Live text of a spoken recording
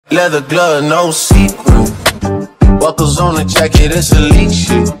Leather glove, no see-through. Buckles on the jacket, it's elite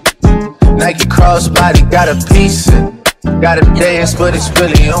shit. Nike crossbody, got a piece it. Gotta dance, but it's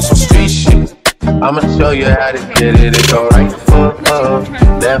really on some street shit. I'ma show you how to get it. It go right foot up,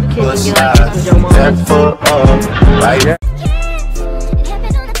 left foot slide, left foot up, right there.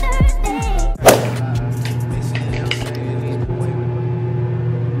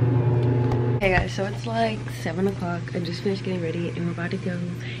 Hey guys, so it's like 7 o'clock. I just finished getting ready and we're about to go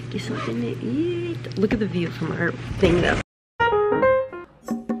get something to eat. Look at the view from our thing though.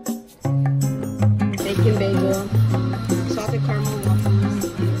 Bacon bagel, salted caramel waffles,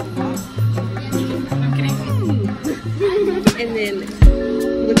 and then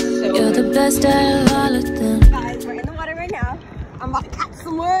looks so You're the best out of all of them. Guys, we're in the water right now. I'm about to catch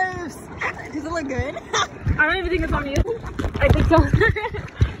some waves. Does it look good? I don't even think it's on you. I think so.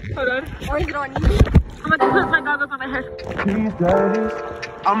 Hold on. Or is it on you? I'm about to put my goggles on my head.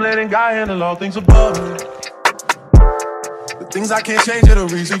 I'm letting God handle all things above me. The things I can't change are the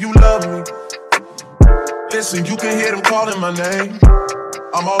reason you love me. Listen, you can hear them calling my name.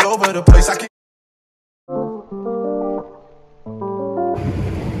 I'm all over the place. I can't.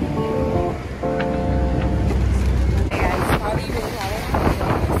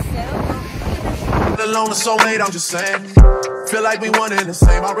 Alone and so late, I'm just saying. Feel like we one in the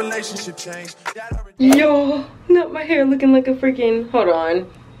same. Our relationship changed. Yo, not my hair looking like a freaking. Hold on.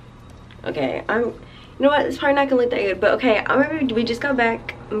 Okay, you know what? It's probably not gonna look that good, but okay. We just got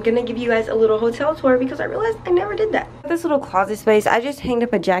back. I'm gonna give you guys a little hotel tour because I realized I never did that. This little closet space. I just hanged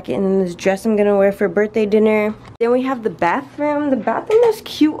up a jacket and then this dress I'm gonna wear for birthday dinner. Then we have the bathroom. The bathroom is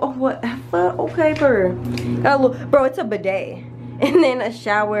cute. Oh, whatever. Okay, bro. Bro, it's a bidet, and then a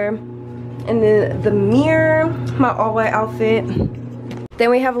shower. And then the mirror, my all-white outfit.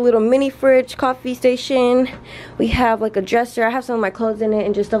 Then we have a little mini fridge, coffee station. We have like a dresser. I have some of my clothes in it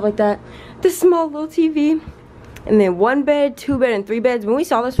and just stuff like that. This small little TV. And then 1 bed, 2 bed, and 3 beds. When we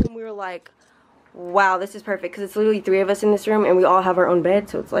saw this room, we were like, wow, this is perfect. Because it's literally 3 of us in this room and we all have our own bed.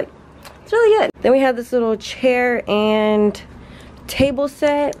 So it's like, it's really good. Then we have this little chair and table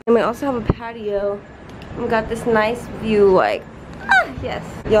set. And we also have a patio. We got this nice view, like, yes.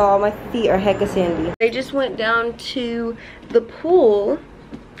 Y'all, my feet are hecka sandy. They just went down to the pool,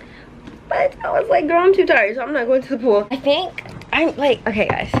 but I was like, girl, I'm too tired, so I'm not going to the pool. I think I'm like, okay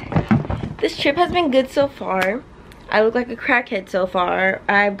guys, this trip has been good so far. I look like a crackhead so far.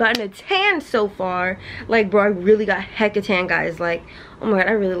 I've gotten a tan so far. Like, bro, I really got hecka tan, guys. Like, oh my god,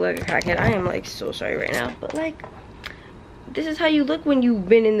 I really look like a crackhead. I am like so sorry right now, but like, this is how you look when you've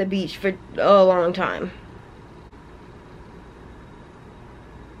been in the beach for a long time.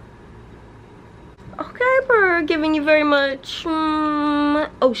 Okay, bro, giving you very much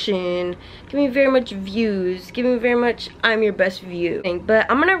ocean, giving you very much views, giving you very much I'm your best view. But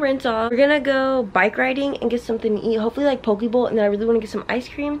I'm gonna rinse off. We're gonna go bike riding and get something to eat, hopefully like poke bowl, and then I really want to get some ice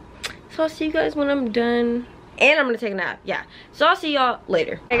cream. So I'll see you guys when I'm done, and I'm gonna take a nap. Yeah, so I'll see y'all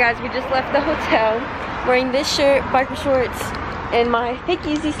later. Hey guys, we just left the hotel wearing this shirt, biker shorts, and my Pick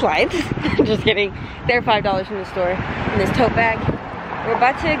Easy slides. Just kidding, they're $5 from the store, and this tote bag. We're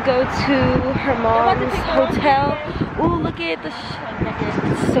about to go to her mom's hotel. Ooh, look at the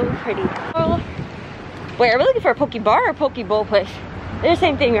it's so pretty. Oh, wait, are we looking for a poke bar or a poke bowl place? They're the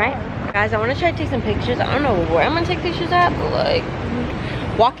same thing, right? Guys, I want to try to take some pictures. I don't know where I'm gonna take pictures at, but like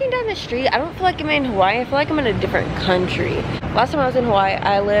walking down the street, I don't feel like I'm in Hawaii. I feel like I'm in a different country. Last time I was in Hawaii,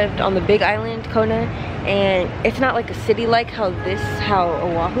 I lived on the big island, Kona, and it's not like a city like how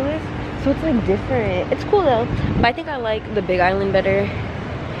Oahu is. So it's like different. It's cool though. But I think I like the big island better.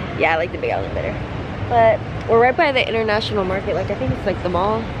 Yeah, I like the big island better. But we're right by the international market. Like I think it's like the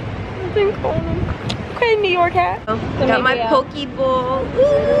mall. I think okay, New York hat. Oh, got my poke bowl.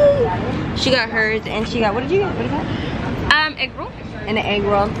 Ooh. She got hers and she got, what did you get? What is that? Egg roll. And an egg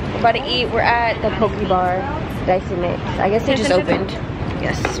roll. We're about to eat. We're at the poke bar. Dicey Mix. I guess they just opened.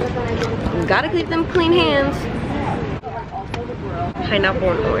 Yes. We gotta keep them clean hands.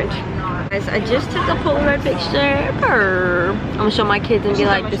 Pineapple and orange. Guys, I just took a Polaroid picture. I'm gonna show my kids and be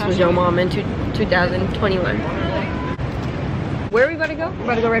like, this was your mom in 2021. Where are we about to go? We're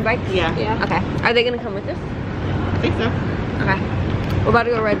about to go ride bikes? Yeah. Okay. Are they gonna come with us? I think so. Okay. We're about to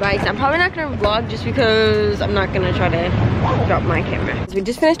go ride bikes. I'm probably not gonna vlog just because I'm not gonna try to drop my camera. We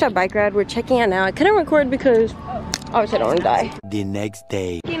just finished our bike ride. We're checking out now. I couldn't record because obviously I don't wanna die. The next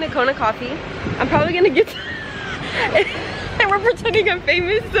day. Getting a Kona coffee. I'm probably gonna get and we're pretending I'm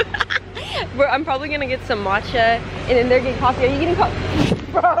famous. I'm probably gonna get some matcha, and then they're getting coffee. Are you getting coffee?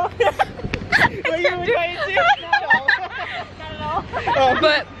 Bro. What are you trying to do? No. Not at all. Oh.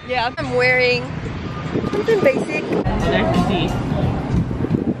 But yeah, I'm wearing something basic. Nice to see.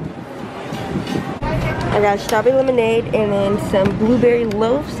 I got strawberry lemonade and then some blueberry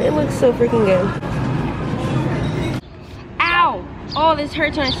loaves. It looks so freaking good. Ow! Oh, this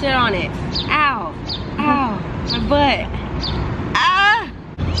hurts when I sit on it. Ow! Ow! My butt. Ah!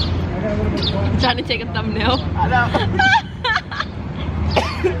 I'm trying to take a thumbnail. I know.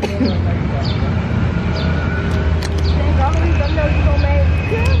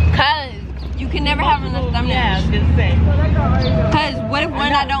 Cause you can never have enough thumbnails. Yeah, I was gonna say. Cause what if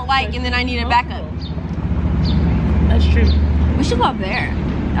one I don't like and then I need a backup? That's true. We should go up there.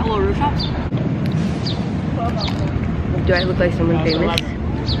 That little rooftop. Do I look like someone famous?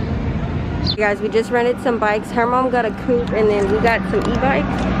 Hey guys, we just rented some bikes. Her mom got a coupe and then we got some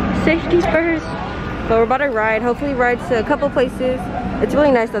e-bikes. Safety first. But we're about to ride. Hopefully ride to a couple places. It's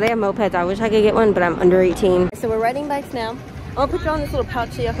really nice though. They have mopeds. I wish I could get one, but I'm under 18. So we're riding bikes now. I'll put you on this little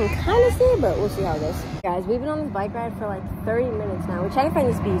pouch so y'all can kind of see, but we'll see how it goes. Guys, we've been on this bike ride for like 30 minutes now. We're trying to find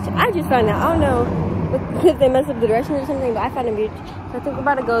this beach. I just found out. I don't know if they messed up the directions or something, but I found a beach. So I think we're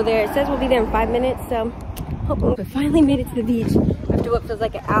about to go there. It says we'll be there in 5 minutes, so hopefully we finally made it to the beach after what feels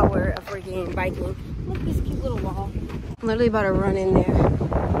like an hour of freaking biking. Look at this cute little wall. I'm literally about to run in there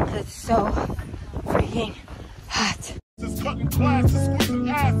because it's so freaking hot.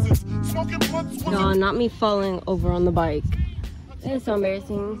 No, not me falling over on the bike. That is so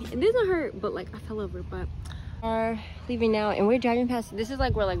embarrassing. It doesn't hurt, but like I fell over. But we're leaving now and we're driving past. This is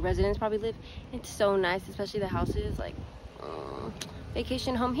like where like residents probably live. It's so nice, especially the houses. Like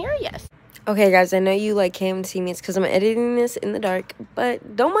vacation home here, yes. Okay guys, I know you like came to see me. It's because I'm editing this in the dark,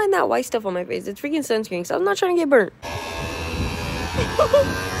 but don't mind that white stuff on my face. It's freaking sunscreen, so I'm not trying to get burnt.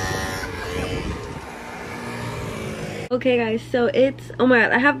 Okay guys, so it's, oh my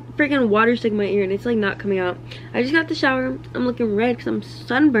god, I have freaking water stuck in my ear and it's like not coming out. I just got the shower. I'm looking red because I'm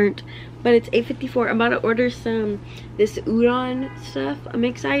sunburnt, but it's 8:54. I'm about to order this udon stuff. I'm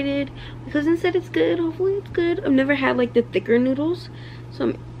excited. My cousin said it's good. Hopefully it's good. I've never had like the thicker noodles, so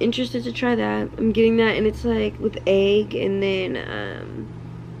I'm interested to try that. I'm getting that and it's like with egg and then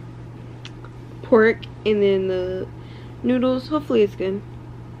pork and then the noodles. Hopefully it's good.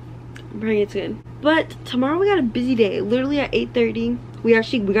 I'm praying it's good. But tomorrow we got a busy day. Literally at 8:30. We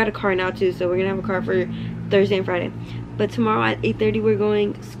got a car now too, so we're gonna have a car for Thursday and Friday. But tomorrow at 8:30 we're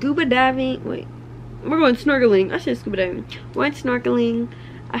going scuba diving. Wait, we're going snorkeling. I said scuba diving. We're going snorkeling.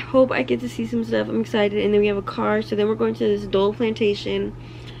 I hope I get to see some stuff. I'm excited. And then we have a car, so then we're going to this Dole plantation.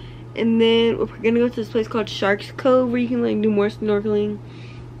 And then we're gonna go to this place called Sharks Cove where you can like do more snorkeling.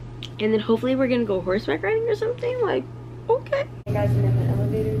 And then hopefully we're gonna go horseback riding or something. Like, okay. Hey guys, we have an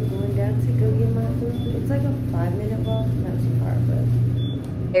elevator going down to go get my food. It's like a 5-minute walk, not too far, but.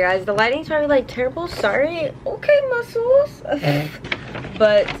 Hey guys, the lighting's probably like terrible. Sorry. Okay, muscles.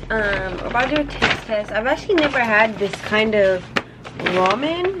 But we're about to do a taste test. I've actually never had this kind of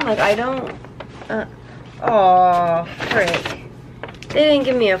ramen. Like I don't. Oh frick! They didn't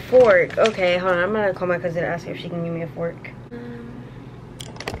give me a fork. Okay, hold on. I'm gonna call my cousin and ask her if she can give me a fork.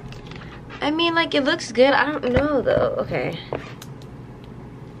 I mean, like, it looks good. I don't know, though. Okay.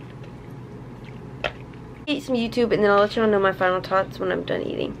 Eat some YouTube, and then I'll let y'all know my final thoughts when I'm done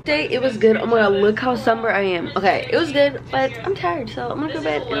eating. Today, it was good. Oh my god, look how sunburned I am. Okay, it was good, but I'm tired, so I'm gonna go to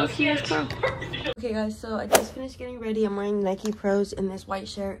bed, and I'll see you guys tomorrow. Okay, guys, so I just finished getting ready. I'm wearing Nike Pros and this white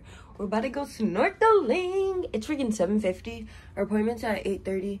shirt. We're about to go snorkeling. It's freaking 7:50. Our appointment's at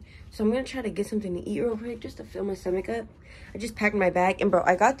 8:30. So I'm gonna try to get something to eat real quick just to fill my stomach up. I just packed my bag. And bro,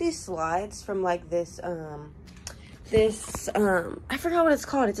 I got these slides from like this, I forgot what it's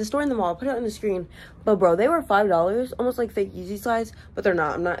called. It's a store in the mall. I'll put it on the screen. But bro, they were $5. Almost like fake Yeezy slides. But they're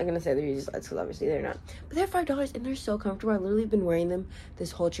not. I'm not gonna say they're Yeezy slides because obviously they're not. But they're $5 and they're so comfortable. I've literally been wearing them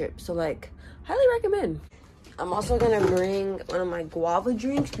this whole trip. So like, highly recommend. I'm also gonna bring one of my guava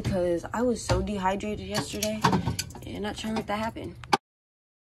drinks because I was so dehydrated yesterday and not trying to let that happen.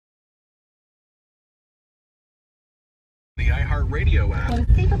 The iHeartRadio app.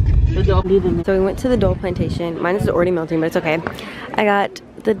 So we went to the Dole plantation. Mine is already melting, but it's okay. I got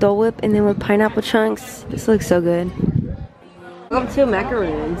the Dole Whip and then with pineapple chunks. This looks so good. Welcome to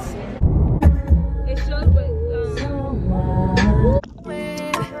macaroons.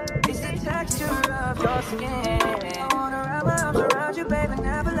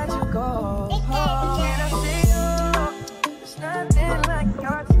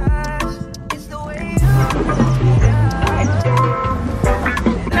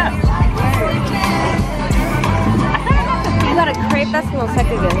 You got a crepe that smells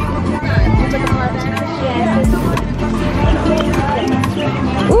hecka good.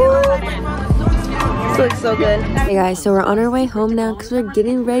 Ooh. This looks so good. Hey guys, so we're on our way home now because we're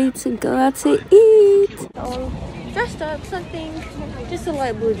getting ready to go out to eat. Dressed up, something, just a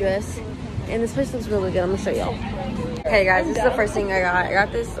light blue dress. and this place looks really good. I'm gonna show y'all. Okay guys, this is the first thing I got. I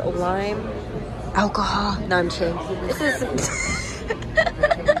got this lime alcohol. No, I'm kidding. This is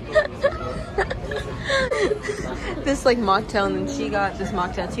this like mocktail, and then she got this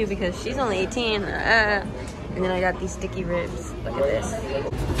mocktail too because she's only 18. And then I got these sticky ribs. Look at this.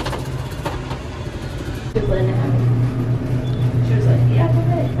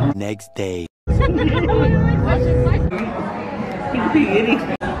 Next day.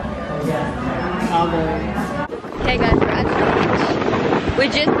 Hey guys, we're at the beach. We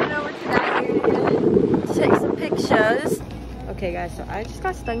just went over to that area to take some pictures. Okay guys, so I just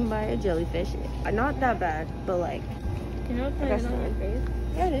got stung by a jellyfish. Not that bad, but like, You know what's I got not on my stung. face?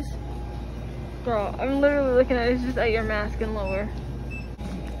 Yeah, it is. Girl, I'm literally looking at it, it's just at your mask and lower.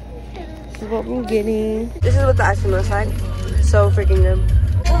 This is what we're getting. This is what the ice cream looks like. So freaking good.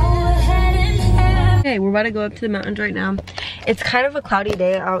 Okay, we're about to go up to the mountains right now. It's kind of a cloudy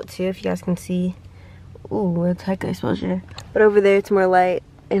day out too, if you guys can see. Ooh, it's heck exposure. But over there, it's more light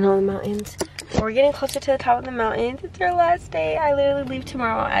in all the mountains. We're getting closer to the top of the mountains. It's our last day. I literally leave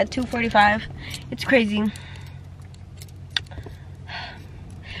tomorrow at 2:45. It's crazy.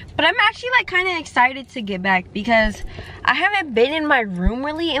 But I'm actually like kind of excited to get back because I haven't been in my room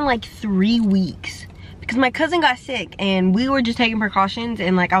really in like 3 weeks. Because my cousin got sick and we were just taking precautions,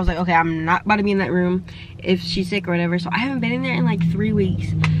 and like I was like, okay, I'm not about to be in that room if she's sick or whatever. So I haven't been in there in like 3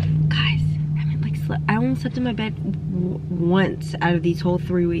 weeks. Guys, I only slept in my bed once out of these whole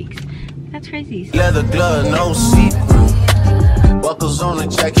 3 weeks. That's crazy. Leather glove, no sequin. Buckles on the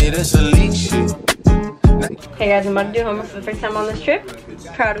jacket, it's elite shit. Hey guys, I'm about to do homework for the first time on this trip.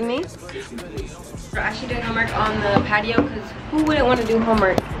 Proud of me. We're actually doing homework on the patio because who wouldn't want to do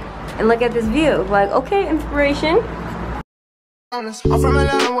homework? And look at this view. Like, okay, inspiration. I'm from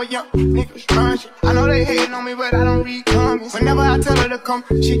Atlanta where young niggas run shit. I know they hating on me, but I don't read comments. Whenever I tell her to come,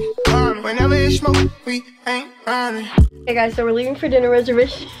 she coming. Whenever it's smoke, we ain't running. Hey guys, so we're leaving for dinner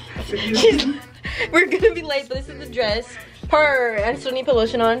reservation. We're gonna be late, but this is the dress. Purr, I still need to put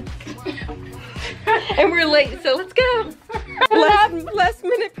lotion on. And we're late, so let's go. Last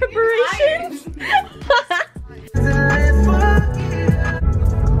minute preparations.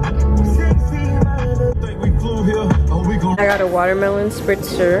 I got a watermelon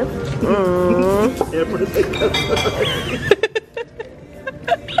spritzer.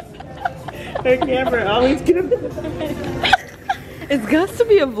 Her camera always gonna. It's got to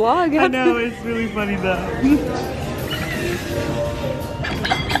be a vlog. I know, it's really funny though.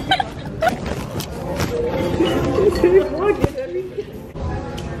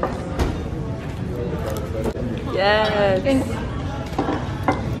 Yes.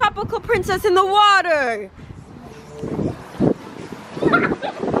 Tropical princess in the water.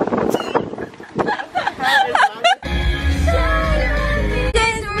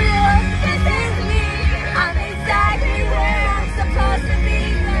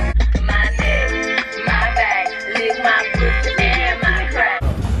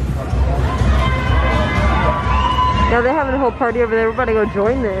 Now they're having a whole party over there. We're about to go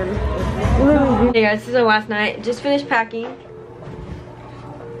join them. Hey guys, this is our last night. Just finished packing.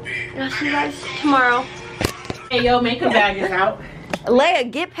 And I'll see you guys tomorrow. Hey yo, makeup bag is out. Leia,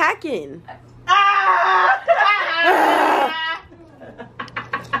 get packing.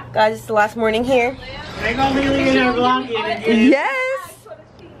 Guys, it's the last morning here. They're gonna be leaving her vlog again. Yes.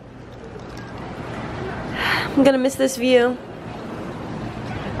 I'm gonna miss this view.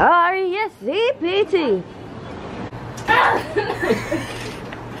 R-E-S-C-P-T.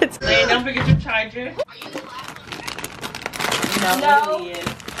 Hey, don't forget your charger.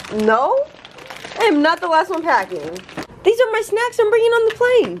 No? I am not the last one packing. These are my snacks I'm bringing on the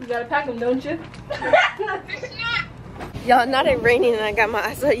plane. You gotta pack them, don't you? Y'all, not it raining and I got my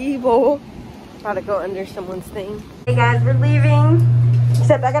acai bowl. About to go under someone's thing. Hey guys, we're leaving.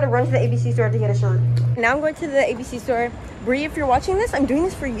 Except I gotta run to the ABC store to get a shirt. Now I'm going to the ABC store. Bree, if you're watching this, I'm doing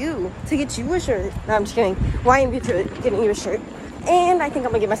this for you. To get you a shirt. No, I'm just kidding. Why am I getting you a shirt? And I think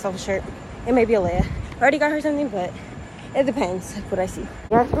I'm gonna get myself a shirt. And maybe a Leia. I already got her something, but it depends what I see.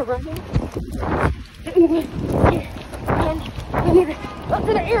 Yes, we're running. I need to go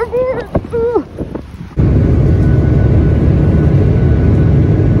to the airport.